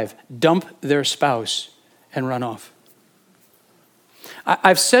drive, dump their spouse and run off.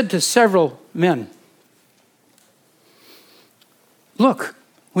 I've said to several men, look,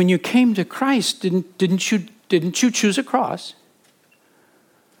 when you came to Christ, didn't you choose a cross?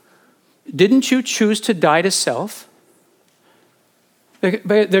 Didn't you choose to die to self?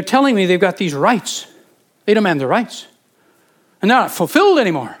 They're telling me they've got these rights. They demand their rights. And they're not fulfilled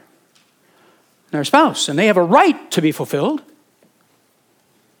anymore. Their spouse, and they have a right to be fulfilled.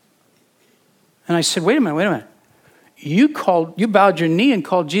 And I said, wait a minute. You bowed your knee and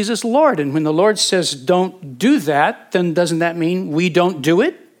called Jesus Lord. And when the Lord says don't do that, then doesn't that mean we don't do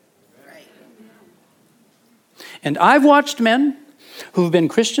it? Right. And I've watched men who've been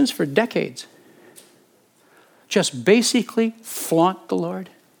Christians for decades just basically flaunt the Lord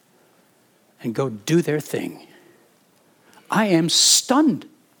and go do their thing. I am stunned.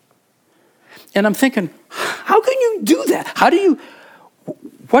 And I'm thinking, how can you do that?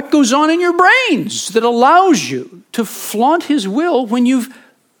 What goes on in your brains that allows you to flaunt his will when you've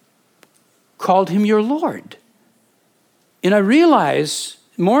called him your Lord? And I realize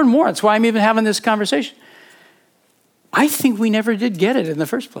more and more, that's why I'm even having this conversation, I think we never did get it in the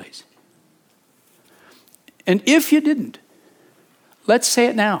first place. And if you didn't, let's say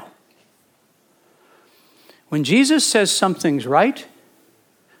it now. When Jesus says something's right,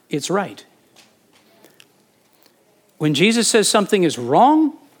 it's right. When Jesus says something is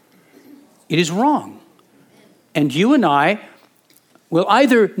wrong, it is wrong. And you and I will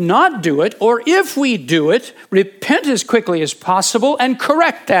either not do it, or if we do it, repent as quickly as possible and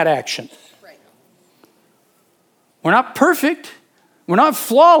correct that action. Right. We're not perfect. We're not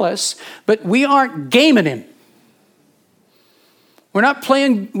flawless, but we aren't gaming him.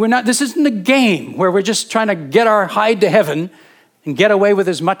 This isn't a game where we're just trying to get our hide to heaven and get away with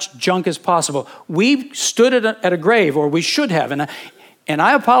as much junk as possible. We stood at a grave, or we should have, and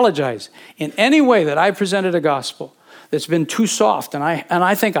I apologize in any way that I presented a gospel that's been too soft, and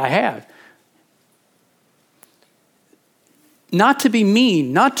I think I have. Not to be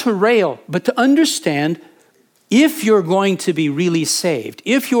mean, not to rail, but to understand if you're going to be really saved,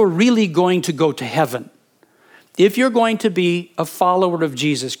 if you're really going to go to heaven, if you're going to be a follower of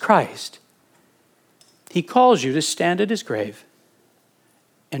Jesus Christ, he calls you to stand at his grave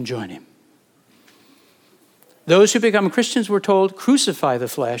and join him. Those who become Christians, we're told, crucify the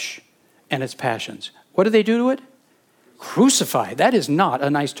flesh and its passions. What do they do to it? Crucify. That is not a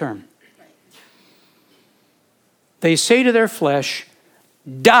nice term. They say to their flesh,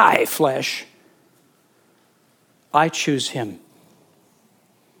 die, flesh. I choose him.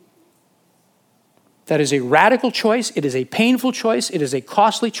 That is a radical choice. It is a painful choice. It is a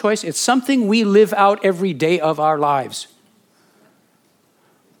costly choice. It's something we live out every day of our lives.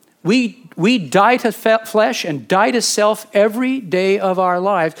 We die to flesh and die to self every day of our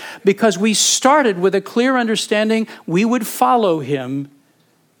lives because we started with a clear understanding we would follow him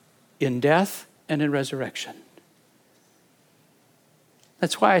in death and in resurrection.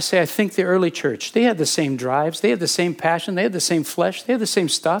 That's why I say I think the early church, they had the same drives, they had the same passion, they had the same flesh, they had the same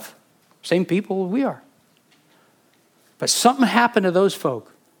stuff, same people we are. But something happened to those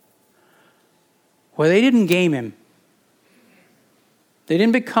folk where they didn't game him. They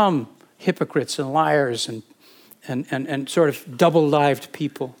didn't become hypocrites and liars and sort of double-lived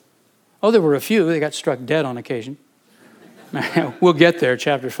people. Oh, there were a few. They got struck dead on occasion. We'll get there,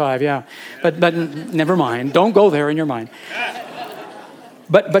 chapter 5, yeah. But never mind. Don't go there in your mind.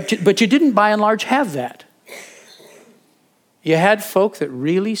 But you didn't, by and large, have that. You had folk that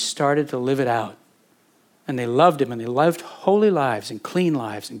really started to live it out. And they loved him, and they lived holy lives and clean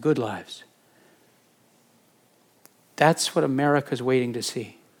lives and good lives. That's what America's waiting to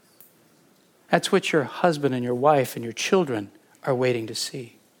see. That's what your husband and your wife and your children are waiting to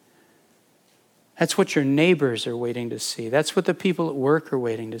see. That's what your neighbors are waiting to see. That's what the people at work are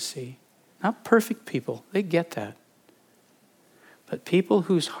waiting to see. Not perfect people. They get that. But people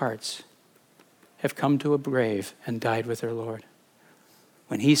whose hearts have come to a grave and died with their Lord.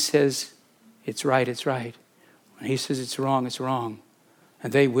 When he says, it's right, it's right. When he says it's wrong, it's wrong.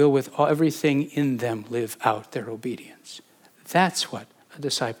 And they will, with everything in them, live out their obedience. That's what a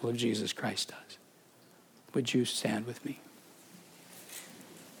disciple of Jesus Christ does. Would you stand with me?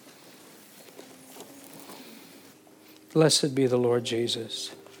 Blessed be the Lord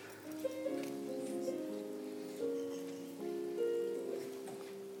Jesus.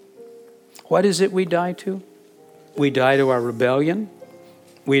 What is it we die to? We die to our rebellion.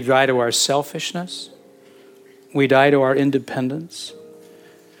 We die to our selfishness. We die to our independence.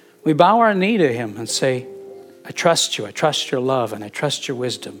 We bow our knee to him and say, I trust you, I trust your love, and I trust your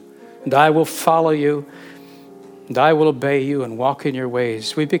wisdom. And I will follow you, and I will obey you and walk in your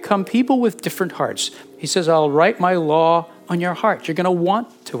ways. We become people with different hearts. He says, I'll write my law on your heart. You're going to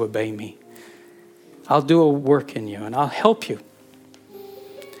want to obey me. I'll do a work in you, and I'll help you.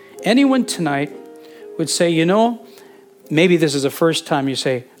 Anyone tonight would say, you know, maybe this is the first time you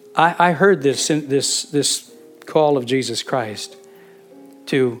say, I heard this call of Jesus Christ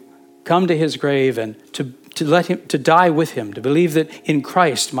to come to his grave and to let him, to die with him, to believe that in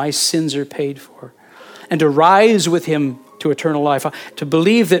Christ my sins are paid for, and to rise with him to eternal life, to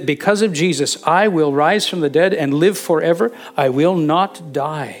believe that because of Jesus I will rise from the dead and live forever. I will not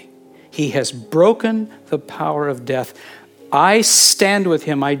die. He has broken the power of death. I stand with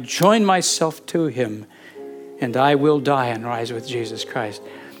him. I join myself to him, and I will die and rise with Jesus Christ.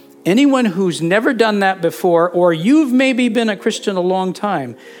 Anyone who's never done that before, or you've maybe been a Christian a long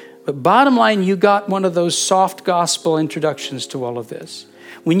time, but bottom line, you got one of those soft gospel introductions to all of this.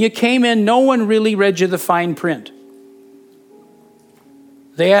 When you came in, no one really read you the fine print.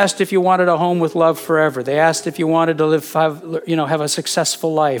 They asked if you wanted a home with love forever. They asked if you wanted to have a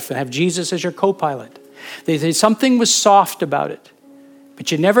successful life and have Jesus as your co-pilot. They said something was soft about it,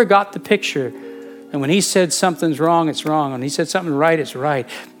 but you never got the picture. And when he said something's wrong, it's wrong. When he said something right, it's right.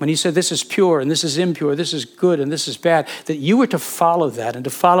 When he said this is pure and this is impure, this is good and this is bad, that you were to follow that and to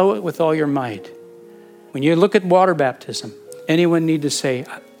follow it with all your might. When you look at water baptism, anyone need to say,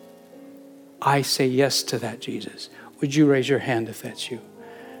 I say yes to that, Jesus? Would you raise your hand if that's you?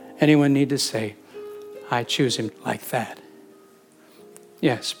 Anyone need to say, I choose him like that.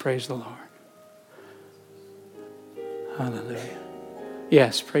 Yes, praise the Lord. Hallelujah.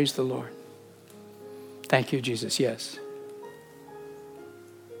 Yes, praise the Lord. Thank you, Jesus. Yes.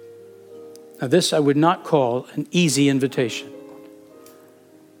 Now this I would not call an easy invitation.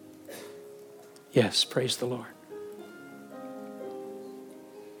 Yes, praise the Lord.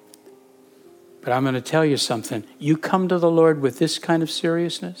 But I'm going to tell you something. You come to the Lord with this kind of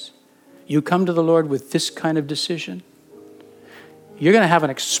seriousness, you come to the Lord with this kind of decision, you're going to have an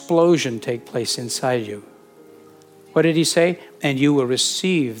explosion take place inside you. What did he say? And you will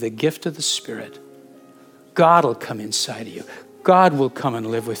receive the gift of the Spirit. God will come inside of you. God will come and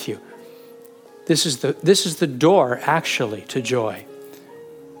live with you. This is the door, actually, to joy.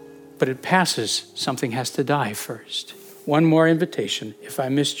 But it passes. Something has to die first. One more invitation. If I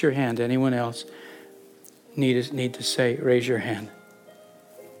missed your hand, anyone else need to say, raise your hand.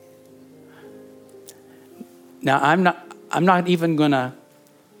 Now, I'm not even going to,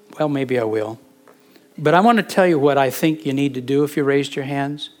 well, maybe I will. But I want to tell you what I think you need to do if you raised your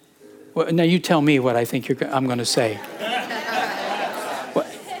hands. Well, now you tell me what I think I'm going to say. Well,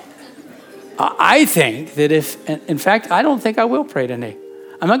 I think that in fact, I don't think I will pray today.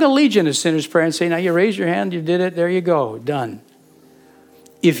 I'm not going to lead you in a sinner's prayer and say, now you raised your hand, you did it, there you go, done.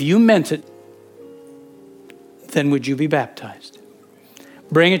 If you meant it, then would you be baptized?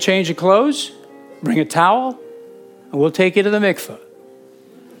 Bring a change of clothes, bring a towel, and we'll take you to the mikveh.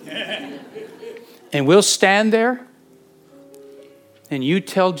 And we'll stand there, and you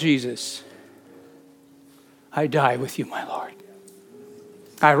tell Jesus, I die with you, my Lord.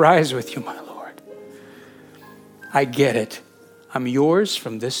 I rise with you, my Lord. I get it. I'm yours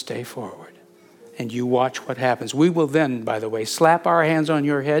from this day forward. And you watch what happens. We will then, by the way, slap our hands on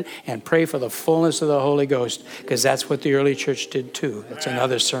your head and pray for the fullness of the Holy Ghost, because that's what the early church did too. That's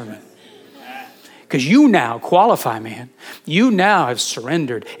another sermon. Because you now qualify, man. You now have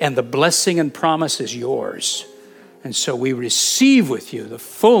surrendered, and the blessing and promise is yours. And so we receive with you the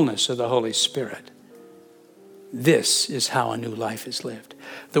fullness of the Holy Spirit. This is how a new life is lived.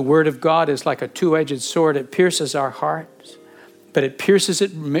 The Word of God is like a two-edged sword. It pierces our hearts, but it pierces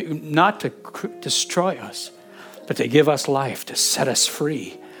it not to destroy us, but to give us life, to set us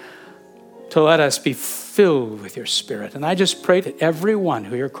free, to let us be filled with your Spirit. And I just pray that everyone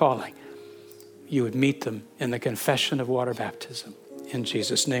who you're calling, you would meet them in the confession of water baptism. In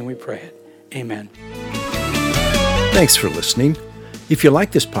Jesus' name we pray it. Amen. Thanks for listening. If you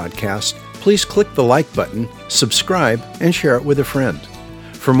like this podcast, please click the like button, subscribe, and share it with a friend.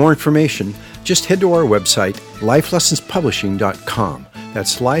 For more information, just head to our website, lifelessonspublishing.com.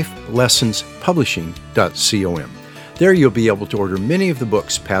 That's lifelessonspublishing.com. There you'll be able to order many of the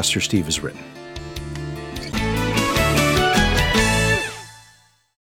books Pastor Steve has written.